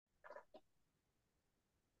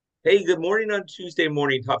Hey, good morning on Tuesday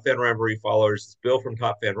morning, Top Fan Rivalry followers. It's Bill from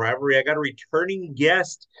Top Fan Rivalry. I got a returning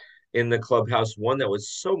guest in the clubhouse, one that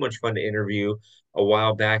was so much fun to interview a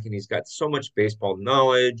while back, and he's got so much baseball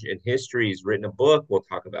knowledge and history. He's written a book. We'll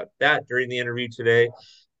talk about that during the interview today.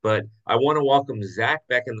 But I want to welcome Zack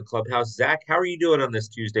back in the clubhouse. Zack, how are you doing on this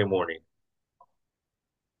Tuesday morning?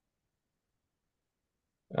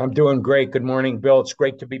 I'm doing great. Good morning, Bill. It's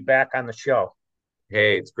great to be back on the show.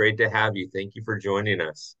 Hey, it's great to have you. Thank you for joining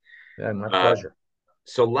us. My Uh, pleasure.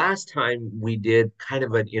 So last time we did kind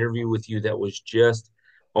of an interview with you that was just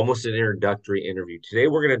almost an introductory interview. Today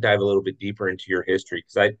we're going to dive a little bit deeper into your history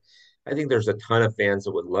because I think there's a ton of fans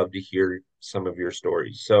that would love to hear some of your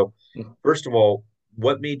stories. So first of all,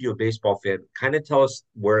 what made you a baseball fan? Kind of tell us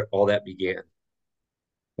where all that began.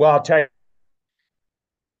 Well, I'll tell you,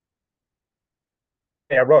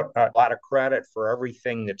 I wrote a lot of credit for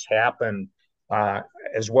everything that's happened, uh,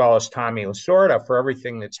 as well as Tommy Lasorda for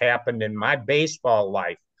everything that's happened in my baseball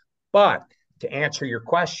life. But to answer your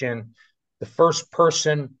question, the first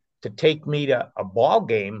person to take me to a ball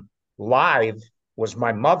game live was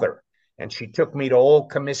my mother, and she took me to Old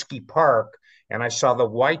Comiskey Park, and I saw the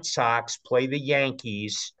White Sox play the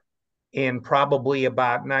Yankees in probably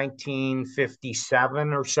about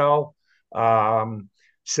 1957 or so. Um,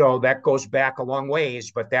 so that goes back a long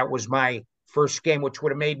ways, but that was my first game, which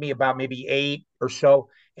would have made me about maybe eight or so.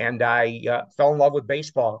 And I fell in love with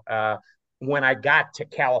baseball. When I got to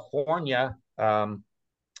California, and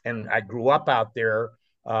I grew up out there,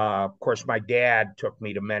 of course, my dad took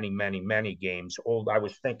me to many, many, many games. I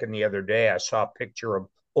was thinking the other day, I saw a picture of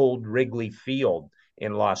old Wrigley Field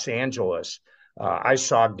in Los Angeles. I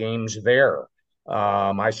saw games there.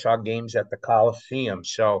 I saw games at the Coliseum.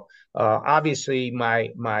 So obviously, my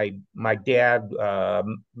dad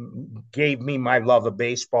gave me my love of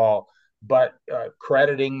baseball, but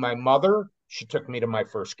crediting my mother, she took me to my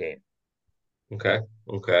first game. Okay.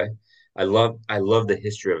 Okay. I love the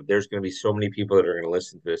history of it. There's going to be so many people that are going to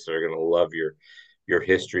listen to this that are going to love your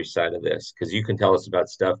history side of this because you can tell us about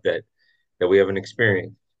stuff that we haven't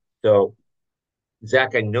experienced. So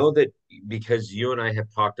Zack, I know that because you and I have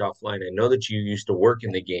talked offline, I know that you used to work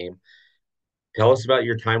in the game. Tell us about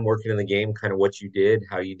your time working in the game, kind of what you did,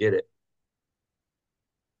 how you did it.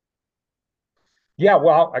 Yeah,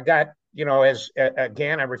 well, I got, as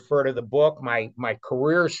again, I refer to the book. My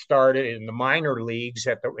career started in the minor leagues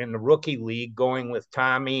in the rookie league, going with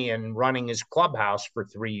Tommy and running his clubhouse for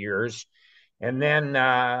 3 years. And then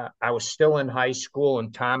I was still in high school,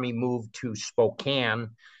 and Tommy moved to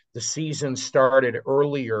Spokane. The season started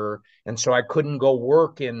earlier, and so I couldn't go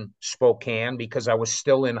work in Spokane because I was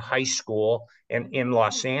still in high school and in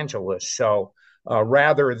Los Angeles. So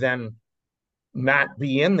rather than not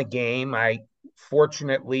be in the game, I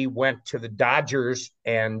fortunately went to the Dodgers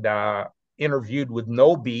and interviewed with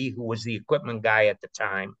Noby, who was the equipment guy at the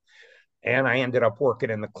time. And I ended up working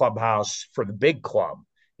in the clubhouse for the big club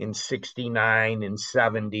in 69 and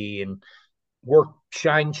 70 and worked,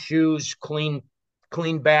 shine shoes, clean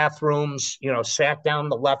bathrooms, sat down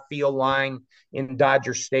the left field line in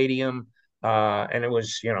Dodger Stadium. And it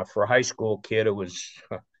was, for a high school kid, it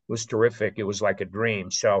was terrific. It was like a dream.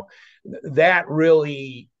 So that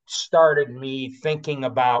really started me thinking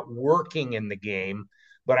about working in the game,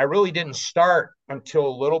 but I really didn't start until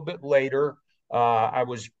a little bit later. I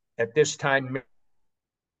was at this time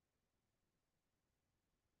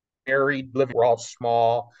married, living, we're all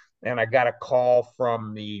small, and I got a call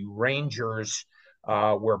from the Rangers,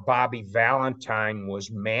 where Bobby Valentine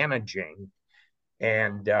was managing,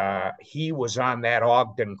 and he was on that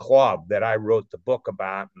Ogden club that I wrote the book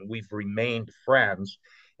about, and we've remained friends.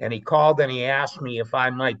 And he called and he asked me if I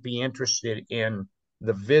might be interested in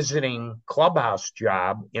the visiting clubhouse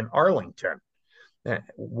job in Arlington.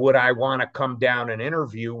 Would I want to come down and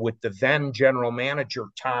interview with the then general manager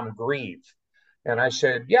Tom Grieve? And I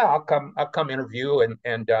said, yeah, I'll come interview.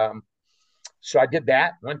 And so I did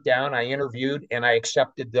that, went down, I interviewed, and I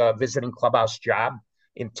accepted the visiting clubhouse job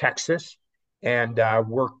in Texas, and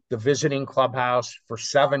worked the visiting clubhouse for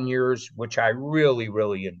 7 years, which I really,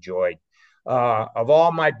 really enjoyed. Of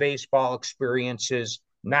all my baseball experiences,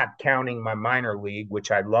 not counting my minor league, which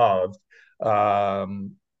I loved,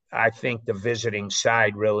 um, I think the visiting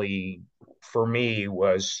side really, for me,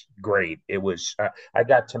 was great. I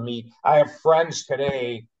got to meet, I have friends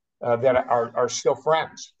today that are still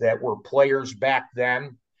friends that were players back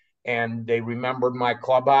then, and they remembered my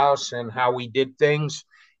clubhouse and how we did things,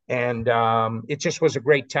 and it just was a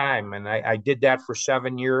great time. And I did that for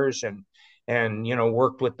 7 years, and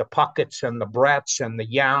worked with the Pucketts and the Bretts and the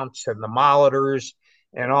Younts and the Molitors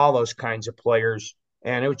and all those kinds of players.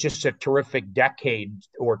 And it was just a terrific decade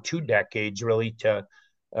or 2 decades, really, to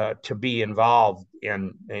to be involved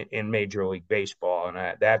in Major League Baseball, and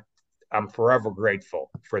that I'm forever grateful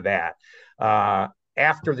for that.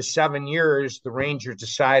 After the 7 years, the Rangers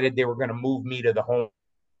decided they were going to move me to the home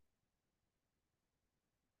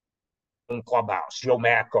clubhouse, Joe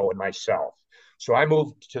Macco and myself. So I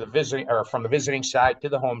moved to the visiting or from the visiting side to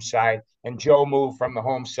the home side, and Joe moved from the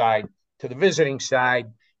home side to the visiting side.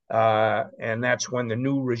 And that's when the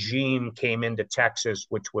new regime came into Texas,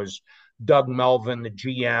 which was Doug Melvin, the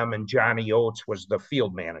GM, and Johnny Oates was the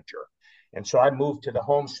field manager. And so I moved to the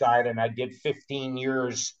home side, and I did 15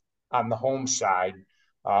 years on the home side.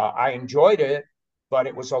 I enjoyed it, but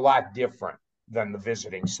it was a lot different than the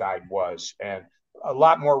visiting side was, and a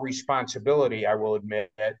lot more responsibility, I will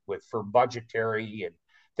admit, with for budgetary and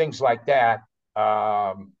things like that.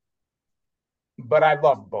 But I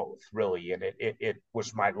loved both really, and it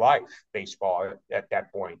was my life, baseball at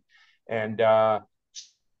that point. And so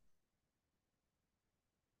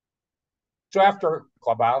after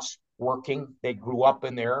clubhouse working, they grew up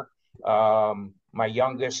in there. My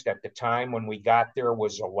youngest at the time when we got there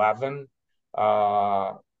was 11,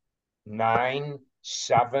 9,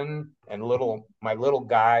 7, and my little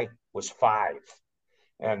guy was 5.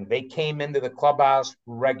 And they came into the clubhouse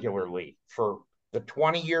regularly. For the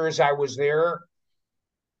 20 years I was there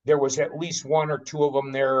was at least one or two of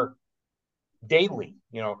them there daily.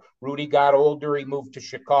 Rudy got older. He moved to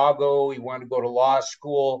Chicago. He wanted to go to law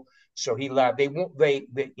school. So he left. They won't,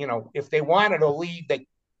 if they wanted to leave, they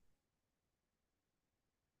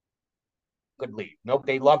could leave. Nope.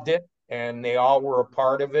 They loved it and they all were a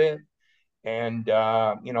part of it. And,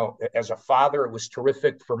 as a father, it was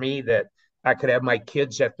terrific for me that I could have my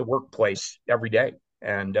kids at the workplace every day.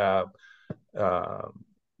 And, uh,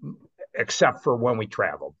 except for when we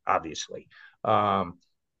traveled, obviously.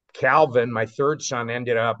 Calvin, my third son,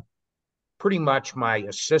 ended up pretty much my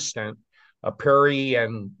assistant. Perry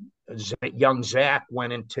and young Zack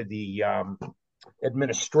went into the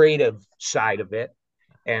administrative side of it,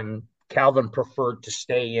 and Calvin preferred to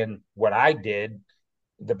stay in what I did,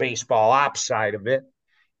 the baseball ops side of it.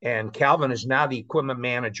 And Calvin is now the equipment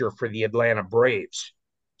manager for the Atlanta Braves.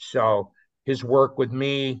 So his work with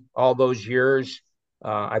me all those years,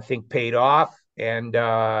 I think, paid off. And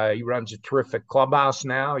he runs a terrific clubhouse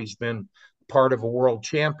now. He's been part of a world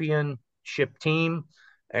championship team,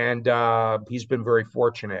 and he's been very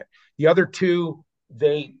fortunate. The other two,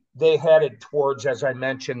 they headed towards, as I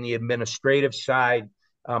mentioned, the administrative side.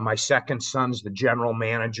 My second son's the general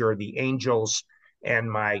manager of the Angels,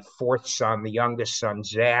 and my fourth son, the youngest son,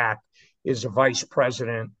 Zack, is a vice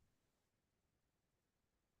president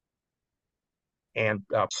and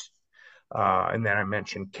then I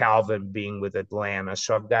mentioned Calvin being with Atlanta.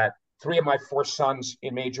 So I've got three of my four sons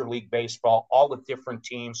in Major League Baseball, all with different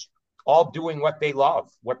teams, all doing what they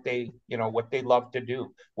love, what they love to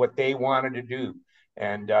do, what they wanted to do,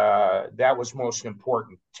 and that was most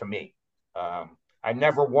important to me. I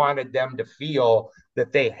never wanted them to feel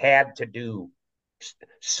that they had to do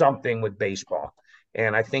something with baseball,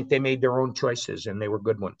 and I think they made their own choices, and they were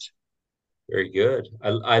good ones. Very good.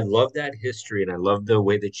 I love that history and I love the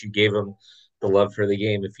way that you gave them the love for the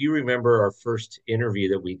game. If you remember our first interview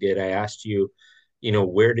that we did, I asked you,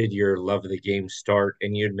 where did your love of the game start?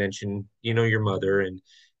 And you had mentioned, your mother,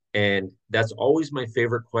 and that's always my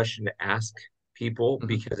favorite question to ask people Mm-hmm.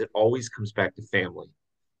 because it always comes back to family.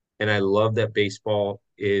 And I love that baseball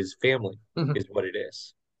is family, Mm-hmm. is what it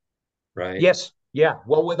is, right? Yes, yeah.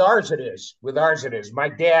 Well, with ours it is. With ours it is. My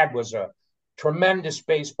dad was a tremendous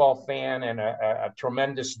baseball fan and a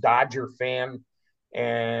tremendous Dodger fan,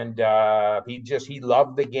 and he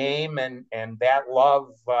loved the game, and that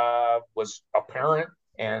love was apparent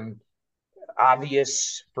and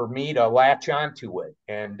obvious for me to latch onto it.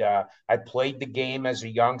 And I played the game as a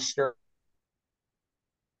youngster.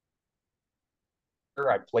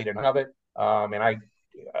 I played a ton of it, and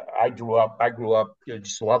I grew up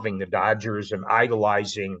just loving the Dodgers and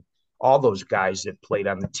idolizing all those guys that played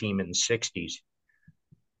on the team in the '60s.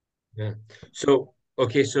 Yeah. So,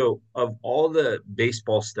 okay, so of all the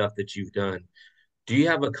baseball stuff that you've done, do you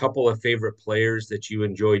have a couple of favorite players that you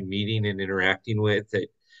enjoyed meeting and interacting with that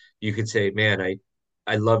you could say, man,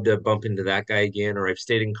 I love to bump into that guy again, or I've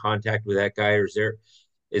stayed in contact with that guy, or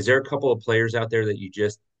is there a couple of players out there that you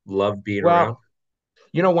just love being around?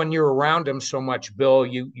 Well, when you're around them so much, Bill,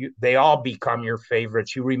 they all become your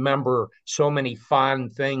favorites. You remember so many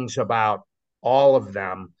fond things about all of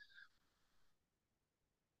them.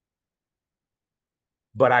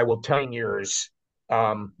 But I will tell you yours.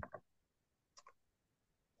 Um,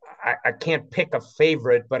 I can't pick a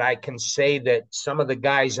favorite, but I can say that some of the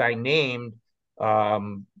guys I named,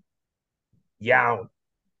 um, yeah,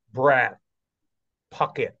 Brett,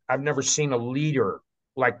 Puckett. I've never seen a leader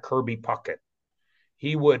like Kirby Puckett.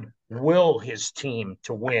 He would will his team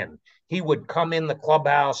to win. He would come in the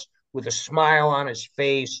clubhouse with a smile on his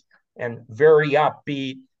face and very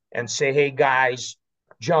upbeat and say, "Hey guys,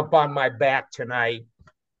 jump on my back tonight.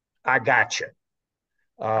 I got you."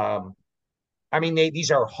 Um, I mean,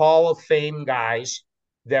 these are Hall of Fame guys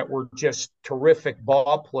that were just terrific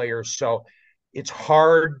ball players. So it's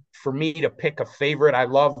hard for me to pick a favorite. I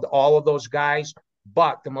loved all of those guys,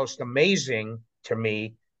 but the most amazing to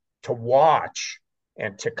me to watch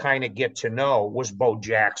and to kind of get to know was Bo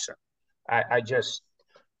Jackson. I just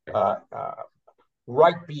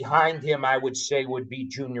right behind him, I would say would be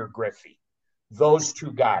Junior Griffey. Those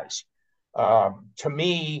two guys, to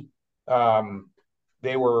me, um,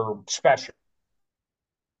 they were special.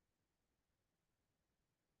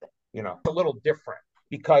 A little different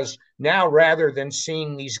because now rather than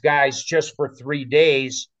seeing these guys just for 3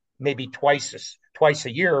 days, maybe twice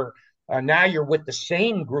a year, now you're with the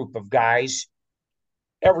same group of guys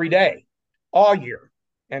every day, all year,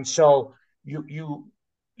 and so you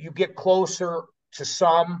get closer to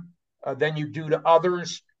some than you do to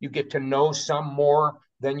others. You get to know some more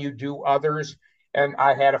than you do others. And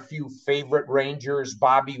I had a few favorite Rangers.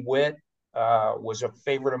 Bobby Witt was a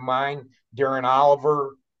favorite of mine. Darren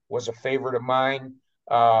Oliver was a favorite of mine.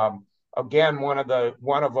 Again, one of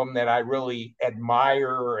them that I really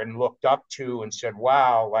admire and looked up to and said,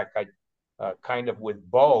 "Wow!" Like I kind of with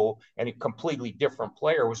Bo, and a completely different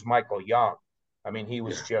player was Michael Young. I mean, he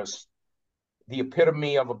was Yeah. just the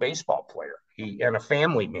epitome of a baseball player. He and a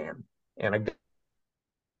family man and a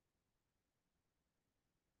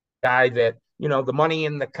guy that the money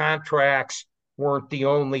and the contracts weren't the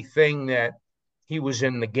only thing that he was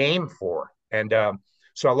in the game for. And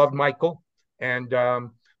so I loved Michael. And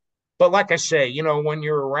but like I say, when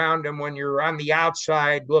you're around him, when you're on the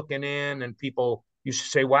outside looking in, and people used to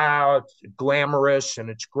say, "Wow, it's glamorous and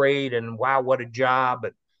it's great," and "Wow, what a job!"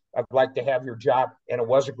 And I'd like to have your job, and it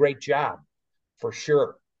was a great job for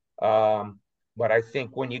sure. But I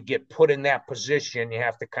think when you get put in that position, you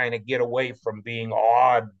have to kind of get away from being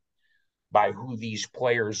awed by who these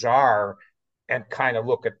players are and kind of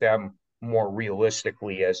look at them more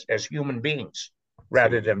realistically as human beings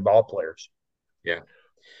rather Human than being. ball players. Yeah.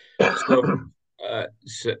 So, and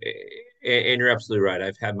you're absolutely right.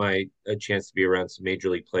 I've had my a chance to be around some major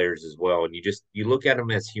league players as well, and you look at them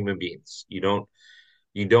as human beings. You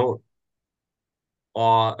don't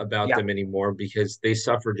awe about Yeah, them anymore because they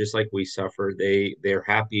suffer just like we suffer. They're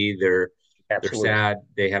happy, they're absolutely. sad,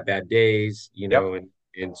 they have bad days, Yep.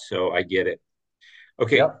 and so I get it.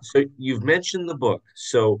 Okay, Yep. so you've mentioned the book.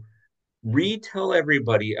 So retell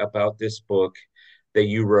everybody about this book that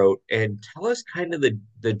you wrote and tell us kind of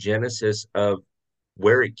the genesis of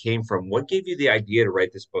where it came from. What gave you the idea to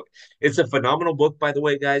write this book? It's a phenomenal book, by the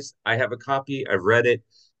way, guys. I have a copy. I've read it.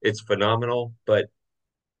 It's phenomenal, but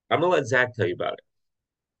I'm gonna let Zach tell you about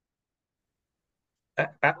it.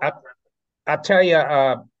 I tell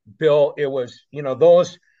you, Bill, it was,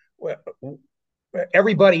 those,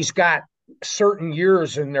 everybody's got certain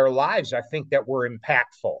years in their lives, I think, that were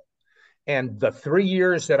impactful. And the 3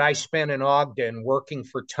 years that I spent in Ogden working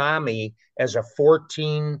for Tommy as a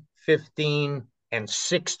 14, 15, and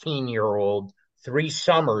 16-year-old, 3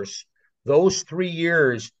 summers, those 3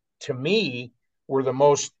 years to me were the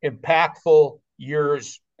most impactful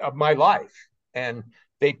years of my life. And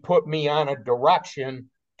they put me on a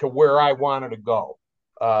direction to where I wanted to go.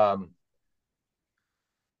 Um,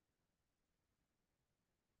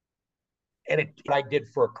 and I did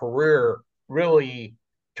for a career really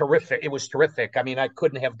terrific. It was terrific. I mean, I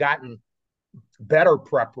couldn't have gotten better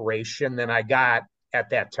preparation than I got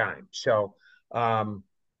at that time. So,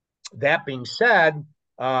 that being said,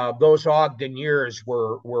 those Ogden years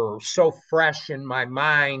were so fresh in my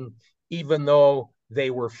mind, even though they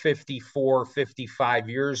were 54, 55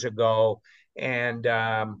 years ago. And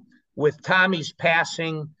with Tommy's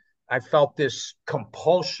passing, I felt this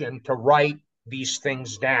compulsion to write these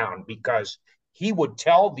things down because he would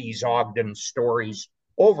tell these Ogden stories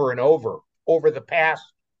over and over the past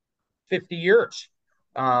 50 years.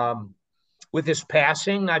 Um, with his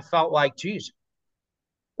passing, I felt like, geez,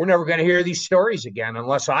 we're never going to hear these stories again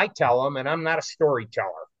unless I tell them, and I'm not a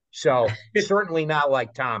storyteller. So certainly not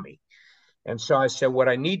like Tommy. And so I said, what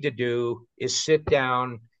I need to do is sit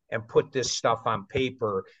down and put this stuff on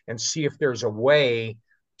paper and see if there's a way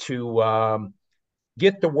to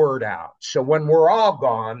get the word out. So when we're all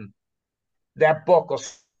gone, that book will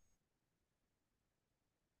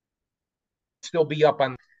still be up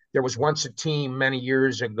on. There was once a team many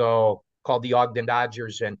years ago called the Ogden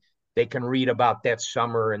Dodgers, and they can read about that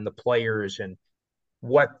summer and the players and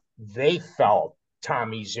what they felt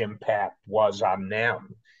Tommy's impact was on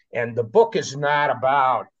them. And the book is not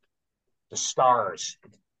about the stars.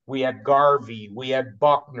 We had Garvey, we had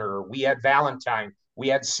Buckner, we had Valentine, we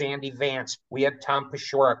had Sandy Vance, we had Tom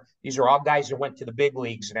Paciorek. These are all guys that went to the big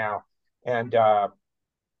leagues now. And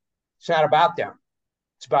it's not about them.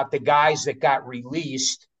 It's about the guys that got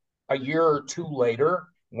released a year or two later,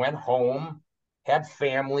 went home, had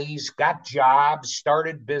families, got jobs,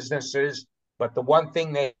 started businesses. But the one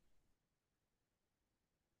thing they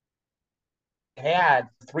had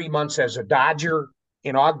 3 months as a Dodger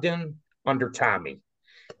in Ogden under Tommy.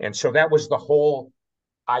 And so that was the whole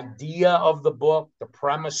idea of the book, the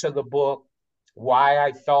premise of the book, why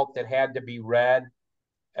I felt it had to be read.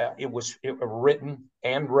 It written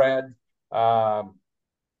and read.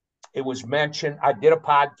 It was mentioned. I did a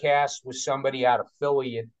podcast with somebody out of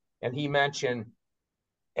Philly, and he mentioned,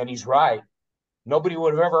 and he's right, nobody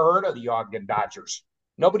would have ever heard of the Ogden Dodgers.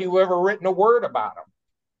 Nobody would have ever written a word about them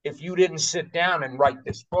if you didn't sit down and write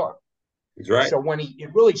this book. He's right. So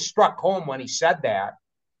it really struck home when he said that.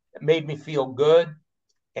 It made me feel good.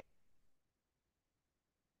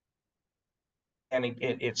 And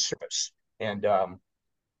it's service. And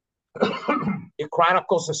it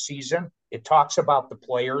chronicles the season. It talks about the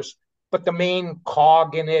players, but the main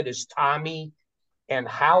cog in it is Tommy and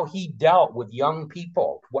how he dealt with young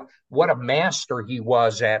people. What a master he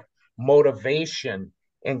was at motivation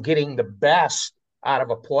and getting the best out of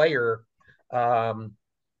a player. And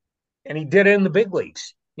he did it in the big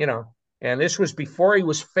leagues, you know. And this was before he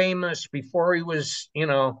was famous, before he was, you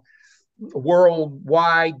know,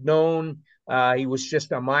 worldwide known. He was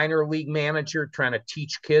just a minor league manager trying to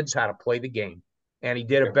teach kids how to play the game, and he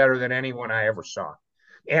did it better than anyone I ever saw.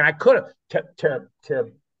 And I could have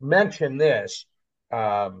to mention this.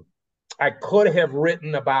 I could have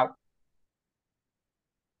written about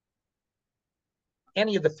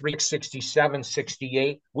any of the 367,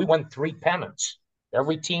 68. We won 3 pennants.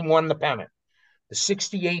 Every team won the pennant. The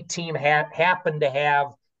 68 team happened to have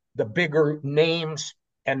the bigger names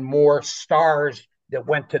and more stars that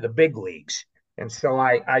went to the big leagues. And so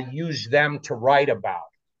I used them to write about.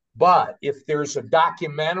 But if there's a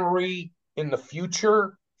documentary in the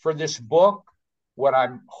future for this book, what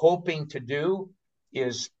I'm hoping to do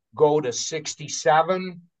is go to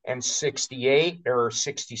 67 and 68 or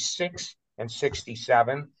 66 and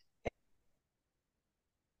 67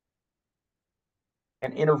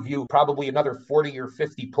 and interview probably another 40 or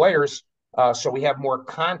 50 players so we have more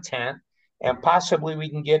content and possibly we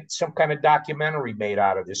can get some kind of documentary made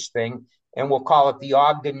out of this thing. And we'll call it the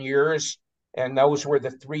Ogden years. And those were the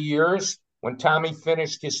 3 years. When Tommy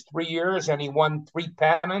finished his 3 years and he won 3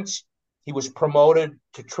 pennants, he was promoted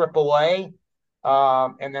to AAA.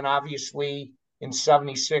 And then obviously in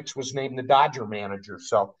 76 was named the Dodger manager.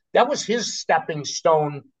 So that was his stepping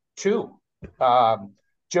stone too.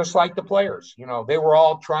 Just like the players, you know, they were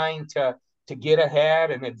all trying to get ahead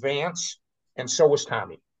and advance. And so was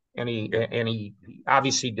Tommy. And he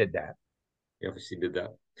obviously did that. He obviously did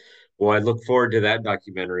that. Well, I look forward to that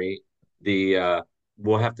documentary.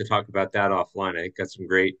 We'll have to talk about that offline. I think got some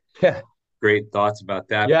Yeah. great thoughts about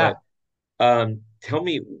that. Yeah. But tell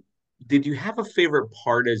me, did you have a favorite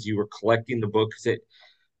part as you were collecting the book? Because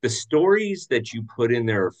the stories that you put in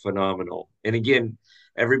there are phenomenal. And again,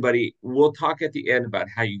 everybody, we'll talk at the end about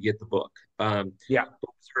how you get the book. Yeah.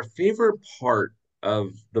 Was there a favorite part of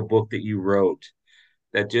the book that you wrote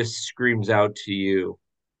that just screams out to you,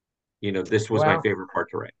 you know, this was my Well, favorite part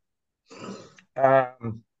to write?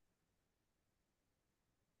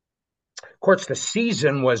 of course, the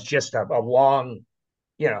season was just a long,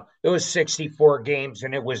 you know, it was 64 games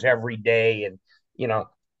and it was every day. And, you know,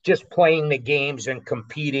 just playing the games and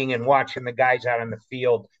competing and watching the guys out on the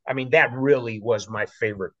field. I mean, that really was my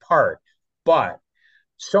favorite part. But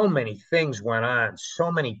so many things went on,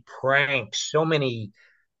 so many pranks, so many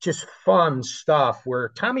just fun stuff where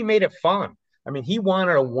Tommy made it fun. I mean, he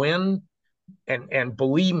wanted to win, and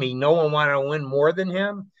believe me, no one wanted to win more than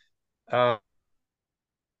him. Uh,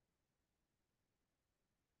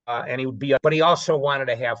 and he would be, but he also wanted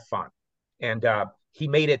to have fun, and he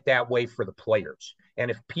made it that way for the players.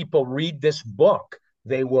 And if people read this book,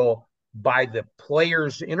 they will, by the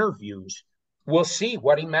players' interviews, will see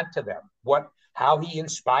what he meant to them, how he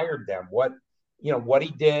inspired them, what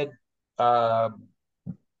he did, how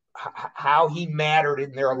he mattered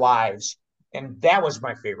in their lives. And that was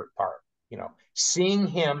my favorite part, seeing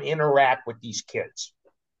him interact with these kids,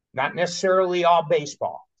 not necessarily all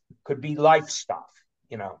baseball, could be life stuff,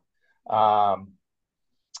 you know.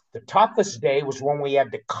 The toughest day was when we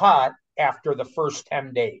had to cut after the first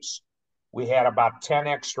 10 days. We had about 10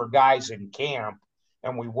 extra guys in camp,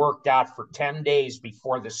 and we worked out for 10 days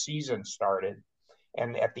before the season started.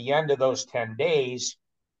 And at the end of those 10 days,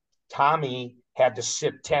 Tommy had to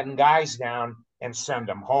sit 10 guys down and send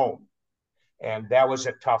them home. And that was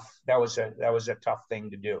a tough thing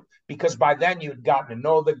to do, because by then you'd gotten to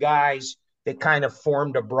know the guys. They kind of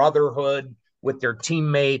formed a brotherhood with their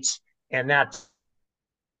teammates, and that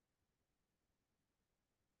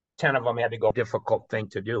 10 of them had to go. Difficult thing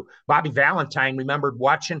to do. Bobby Valentine remembered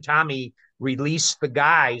watching Tommy release the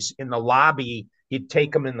guys in the lobby. He'd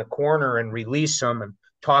take them in the corner and release them and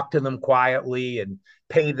talk to them quietly and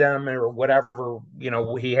pay them or whatever,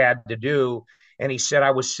 he had to do. And he said,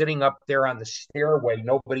 I was sitting up there on the stairway.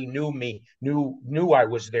 Nobody knew me, knew I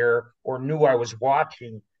was there or knew I was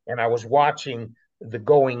watching. And I was watching the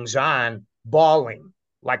goings on, bawling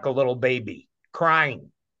like a little baby,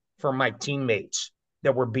 crying for my teammates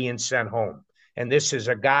that were being sent home. And this is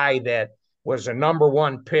a guy that was a number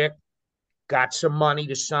one pick, got some money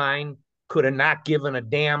to sign, could have not given a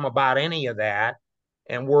damn about any of that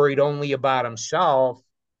and worried only about himself,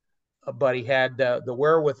 but he had the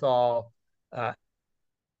wherewithal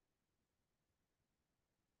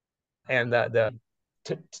and the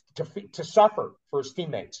to, to suffer for his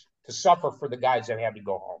teammates, to suffer for the guys that had to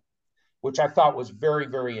go home, which I thought was very,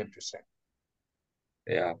 very interesting.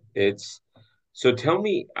 Yeah, it's so tell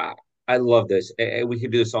me, I love this. We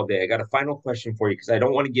could do this all day. I got a final question for you because I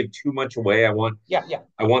don't want to give too much away. Yeah, yeah,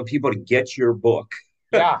 I want people to get your book.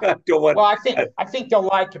 yeah. I don't want Well, I think they'll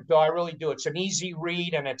like it, Bill. I really do. It's an easy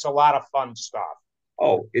read and it's a lot of fun stuff.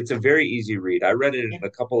 oh, it's a very easy read. I read it in It, a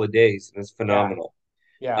couple of days and it's yeah, phenomenal.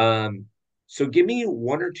 yeah. Um, so give me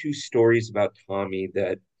one or two stories about Tommy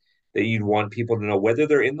that you'd want people to know, whether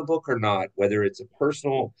they're in the book or not, whether it's a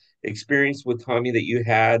personal experience with Tommy that you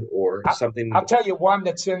had or I, something. I'll tell you one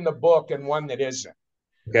that's in the book and one that isn't.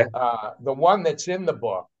 Okay. The one that's in the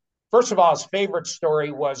book. First of all, his favorite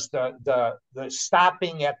story was the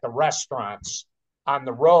stopping at the restaurants on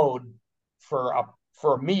the road for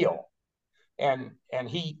a meal, and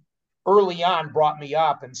he early on brought me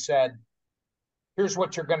up and said, "Here's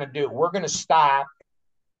what you're going to do. We're going to stop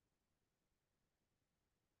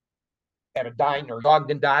at a diner,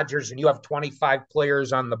 Ogden Dodgers, and you have 25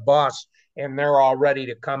 players on the bus, and they're all ready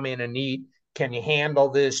to come in and eat. Can you handle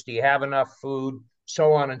this? Do you have enough food?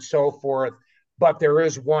 So on and so forth." But there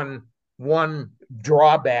is one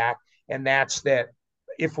drawback, and that's that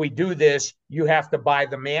if we do this, you have to buy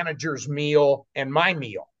the manager's meal and my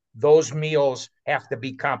meal. Those meals have to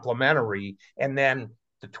be complimentary, and then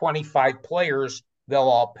the 25 players, they'll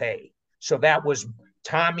all pay. So that was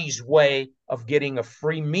Tommy's way of getting a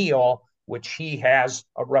free meal, which he has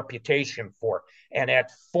a reputation for. And at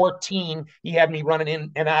 14, he had me running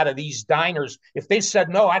in and out of these diners. If they said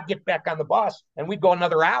no, I'd get back on the bus and we'd go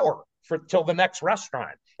another hour for till the next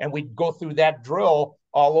restaurant. And we'd go through that drill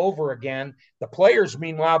all over again. The players,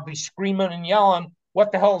 meanwhile, be screaming and yelling,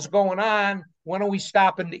 what the hell's going on? When are we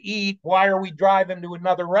stopping to eat? Why are we driving to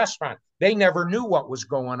another restaurant? They never knew what was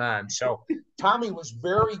going on. So Tommy was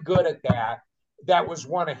very good at that. That was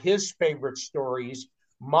one of his favorite stories.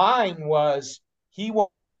 Mine was he wanted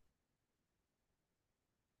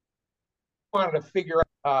to figure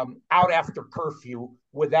out after curfew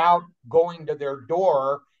without going to their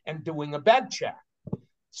door and doing a bed check.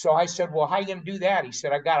 So I said, well, how are you going to do that? He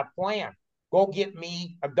said, I got a plan. Go get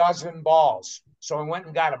me a dozen balls. So I went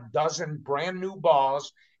and got a dozen brand new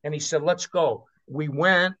balls. And he said, let's go. We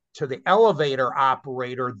went to the elevator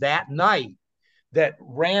operator that night that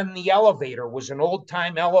ran the elevator, was an old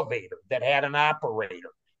time elevator that had an operator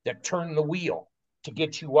that turned the wheel to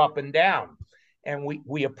get you up and down. And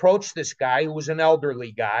we approached this guy who was an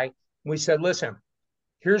elderly guy. We said, listen,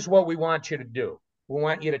 here's what we want you to do. We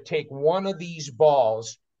want you to take one of these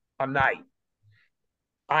balls a night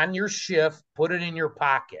on your shift, put it in your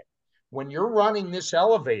pocket. When you're running this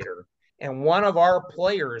elevator and one of our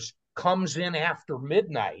players comes in after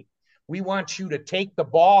midnight, we want you to take the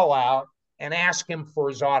ball out and ask him for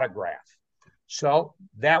his autograph. So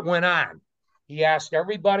that went on. He asked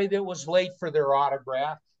everybody that was late for their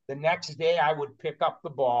autograph. The next day, I would pick up the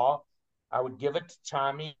ball. I would give it to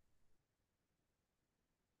Tommy.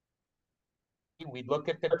 We'd look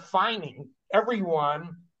at their finding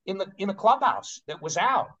everyone in the clubhouse that was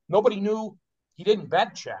out. Nobody knew he didn't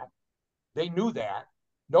bed check. They knew that.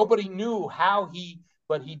 Nobody knew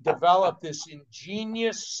but he developed this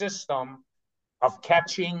ingenious system of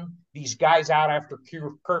catching these guys out after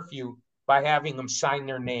curfew by having them sign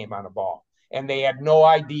their name on a ball. And they had no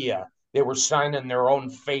idea they were signing their own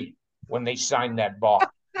fate when they signed that ball.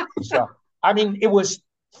 So, I mean, it was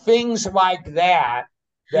things like that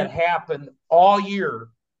happened all year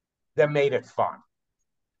that made it fun.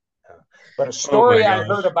 But a Oh my story I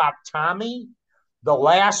heard gosh. about Tommy The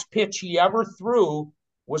last pitch he ever threw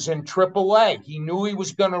was in AAA. He knew he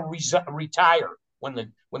was going to retire when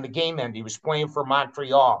the game ended. He was playing for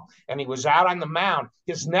Montreal, and he was out on the mound.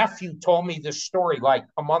 His nephew told me this story like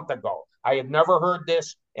a month ago. I had never heard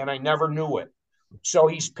this, and I never knew it. So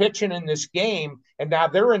he's pitching in this game, and now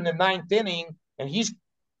they're in the ninth inning, and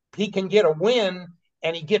he can get a win,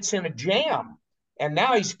 and he gets in a jam, and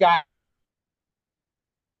now he's got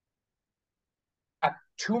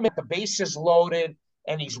two, the bases loaded,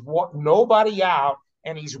 and he's nobody out,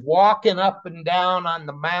 and he's walking up and down on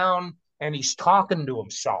the mound, and he's talking to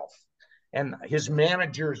himself. And his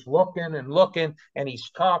manager's looking and looking, and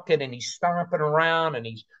he's talking and he's stomping around, and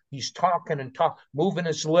he's talking and moving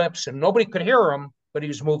his lips, and nobody could hear him, but he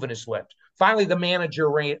was moving his lips. Finally, the manager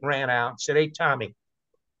ran out and said, "Hey, Tommy,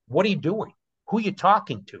 what are you doing? Who are you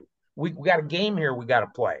talking to? We got a game here we got to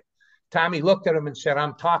play." Tommy looked at him and said,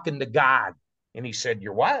 "I'm talking to God." And he said,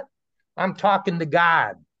 "You're what?" "I'm talking to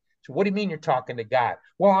God." So, "What do you mean you're talking to God?"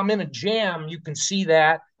 "Well, I'm in a jam. You can see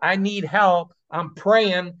that. I need help. I'm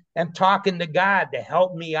praying and talking to God to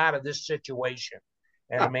help me out of this situation."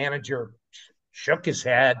 And the manager shook his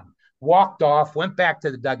head, walked off, went back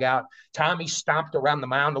to the dugout. Tommy stomped around the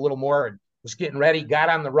mound a little more and was getting ready, got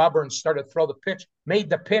on the rubber and started to throw the pitch, made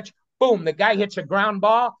the pitch. Boom, the guy hits a ground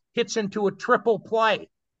ball, hits into a triple play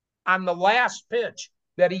on the last pitch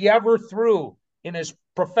that he ever threw in his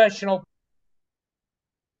professional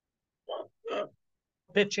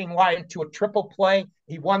pitching life, into a triple play.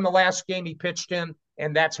 He won the last game he pitched in,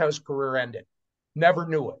 and that's how his career ended. Never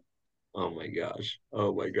knew it. Oh my gosh.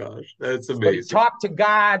 Oh my gosh. That's But he amazing. talked to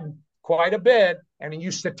God quite a bit, and he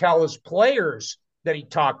used to tell his players that he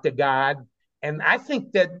talked to God. And I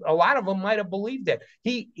think that a lot of them might have believed it.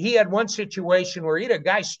 He had one situation where he had a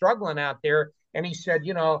guy struggling out there, and he said,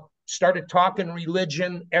 started talking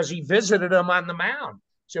religion as he visited him on the mound.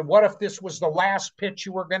 Said, "What if this was the last pitch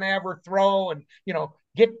you were going to ever throw? And,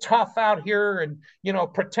 get tough out here and,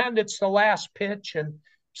 pretend it's the last pitch." And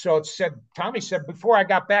so Tommy said, before I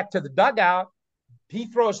got back to the dugout, he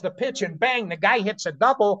throws the pitch and bang, the guy hits a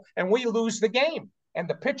double and we lose the game. And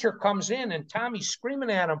the pitcher comes in and Tommy's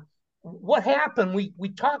screaming at him, "What happened? We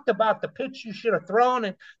talked about the pitch you should have thrown."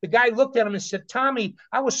 And the guy looked at him and said, "Tommy,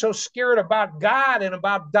 I was so scared about God and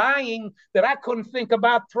about dying that I couldn't think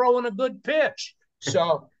about throwing a good pitch."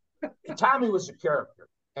 So Tommy was a character.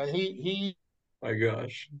 And My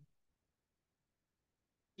gosh.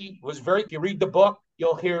 he was very, if you read the book,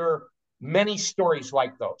 you'll hear many stories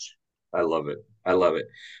like those. I love it. I love it.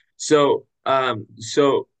 So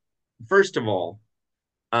first of all,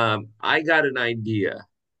 I got an idea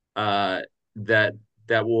uh, that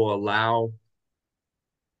that will allow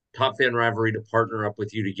Top Fan Rivalry to partner up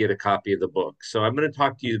with you to get a copy of the book. So I'm going to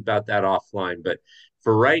talk to you about that offline. But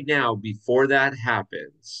for right now, before that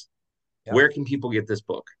happens, Yeah. where can people get this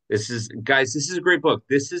book? Guys, this is a great book.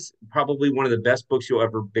 This is probably one of the best books you'll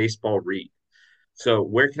ever baseball read. So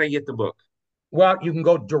where can I get the book? Well, you can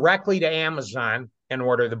go directly to Amazon and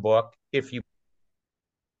order the book if you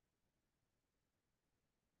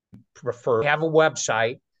prefer. We have a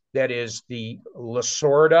website that is the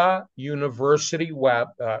Lasorda University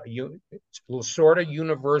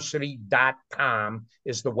LasordaUniversity.com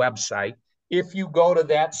is the website. If you go to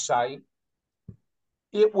that site,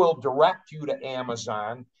 it will direct you to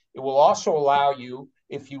Amazon. It will also allow you,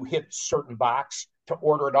 if you hit certain box, to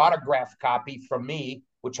order an autographed copy from me,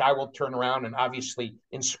 which I will turn around and obviously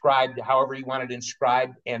inscribe however you want it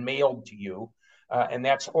inscribed and mailed to you. And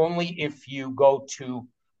that's only if you go to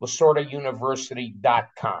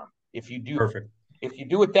LasordaUniversity.com. Perfect. If you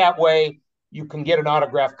do it that way, you can get an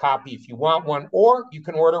autographed copy if you want one, or you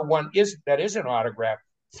can order one that is an autograph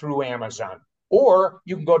through Amazon, or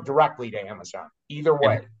you can go directly to Amazon. Either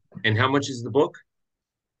way. And how much is the book?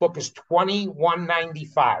 Book is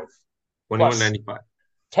 $21.95 plus 21.95.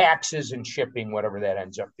 taxes and shipping, whatever that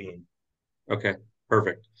ends up being. Okay.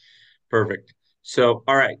 Perfect. Perfect. So,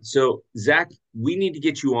 all right. So, Zack, we need to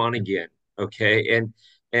get you on again. Okay.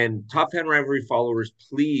 And Top Fan Rivalry followers,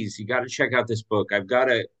 please, you got to check out this book. I've got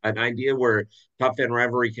an idea where Top Fan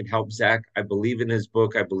Rivalry can help Zack. I believe in his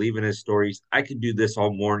book. I believe in his stories. I could do this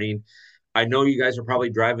all morning. I know you guys are probably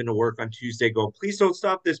driving to work on Tuesday going, please don't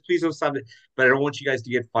stop this. Please don't stop it. But I don't want you guys to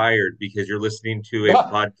get fired because you're listening to a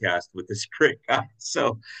podcast with this great guy.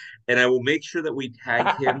 So, and I will make sure that we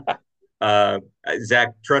tag him.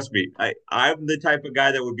 Zack, trust me, I'm the type of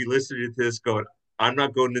guy that would be listening to this going, I'm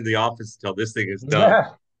not going to the office until this thing is done.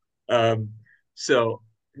 Yeah. So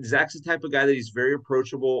Zack's the type of guy that he's very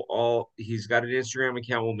approachable. He's got an Instagram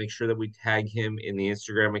account. We'll make sure that we tag him in the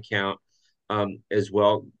Instagram account as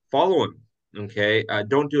well. Follow him. Okay.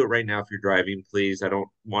 Don't do it right now if you're driving, please. I don't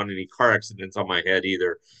want any car accidents on my head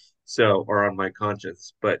either. So, or on my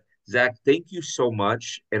conscience. But Zach, thank you so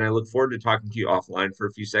much. And I look forward to talking to you offline for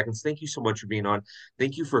a few seconds. Thank you so much for being on.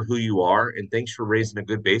 Thank you for who you are. And thanks for raising a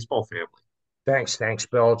good baseball family. Thanks,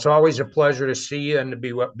 Bill. It's always a pleasure to see you and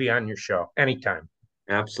to be on your show anytime.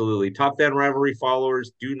 Absolutely. Top Fan Rivalry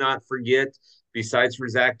followers, do not forget, besides for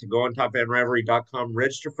Zach, to go on topfanrivalry.com,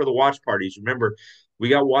 register for the watch parties. Remember, we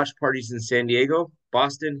got watch parties in San Diego,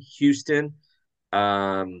 Boston, Houston,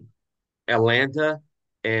 um, Atlanta,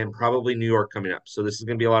 and probably New York coming up. So this is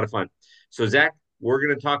going to be a lot of fun. So, Zach, we're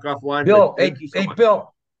going to talk offline, but Bill, thank you so hey, much.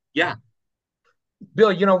 Bill, Yeah.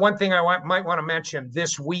 Bill, one thing might want to mention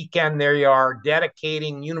this weekend, they are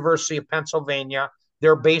dedicating University of Pennsylvania,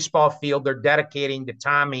 their baseball field, they're dedicating to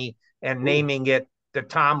Tommy and Ooh, naming it the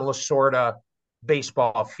Tom Lasorda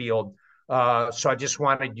baseball field. So I just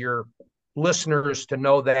wanted your listeners to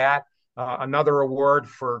know that. Another award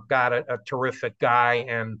for God, a terrific guy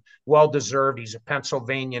and well deserved. He's a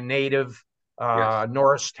Pennsylvania native, yes.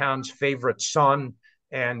 Norristown's favorite son.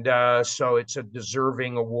 And so it's a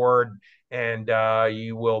deserving award and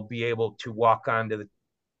you will be able to walk onto the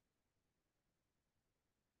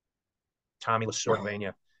Tommy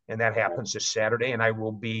Lasorda, and that happens this Saturday. And I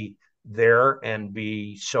will be there and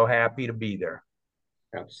be so happy to be there.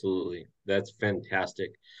 Absolutely. That's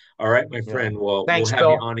fantastic. All right, my Yeah. friend. Well, we'll Thanks, have you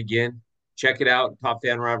Bill. on again. Check it out, Top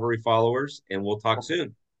Fan Rivalry followers, and we'll talk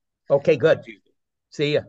soon. Okay, Talk good. to you. See you.